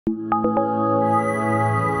Hello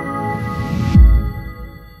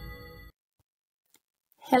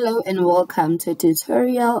and welcome to a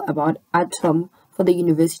tutorial about AtoM for the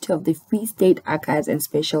University of the Free State Archives and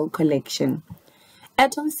Special Collection.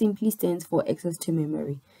 AtoM simply stands for Access to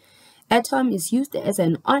Memory. AtoM is used as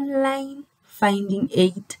an online finding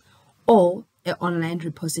aid or an online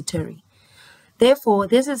repository. Therefore,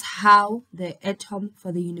 this is how the AtoM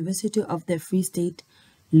for the University of the Free State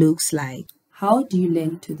looks like. How do you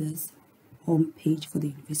link to this home page for the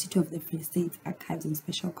University of the Free State Archives and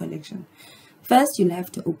Special Collection? First, you'll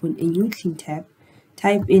have to open a new clean tab,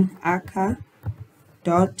 type in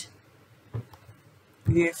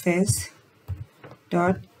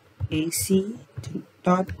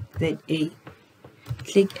archival.ufs.ac.za,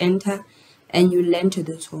 click enter, and you land to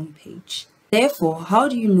this home page. Therefore, how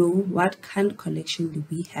do you know what kind of collection do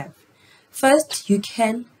we have? First, you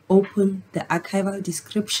can open the archival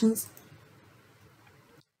descriptions,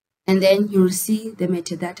 and then you'll see the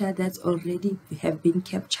metadata that's already have been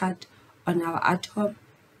captured on our AtoM,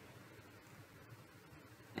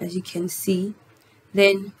 as you can see.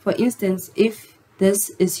 Then, for instance, if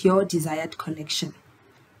this is your desired collection,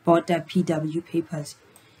 border PW papers,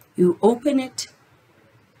 you open it,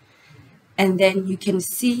 and then you can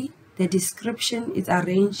see the description is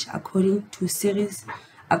arranged according to series,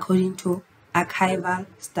 according to archival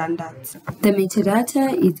standards. The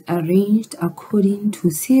metadata is arranged according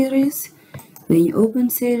to series. When you open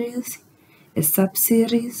series, a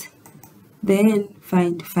sub-series, then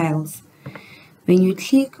find files. When you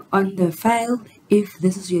click on the file, if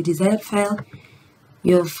this is your desired file,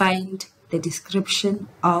 you'll find the description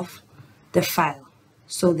of the file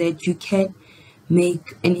so that you can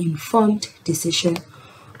make an informed decision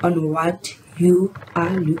on what you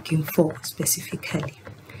are looking for specifically.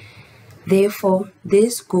 Therefore,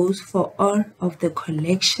 this goes for all of the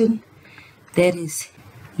collection that is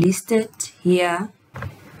listed here.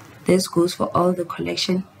 This goes for all the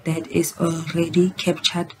collection that is already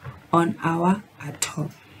captured on our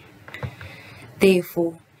AtoM.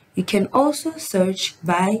 Therefore, you can also search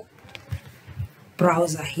by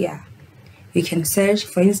browser here. You can search,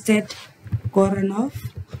 for instance,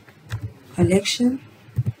 Goranov collection,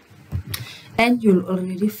 and you'll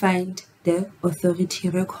already find the authority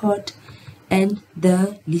record and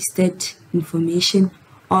the listed information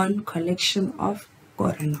on collection of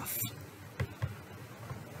Goranov.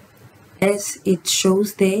 As it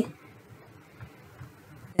shows there,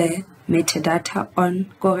 the metadata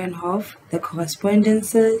on Goranov, the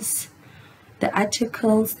correspondences, the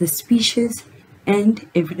articles, the species, and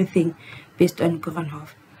everything based on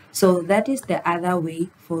Goranov. So that is the other way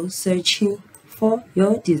for searching for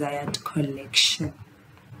your desired collection.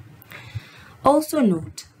 Also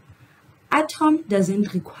note, AtoM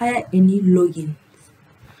doesn't require any login.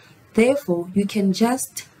 Therefore, you can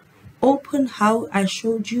just open how I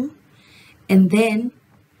showed you, and then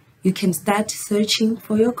you can start searching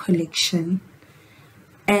for your collection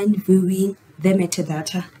and viewing the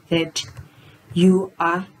metadata that you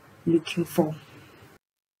are looking for.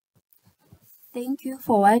 Thank you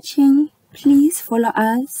for watching. Please follow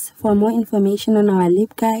us for more information on our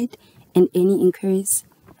LibGuide and any inquiries.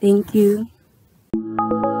 Thank you.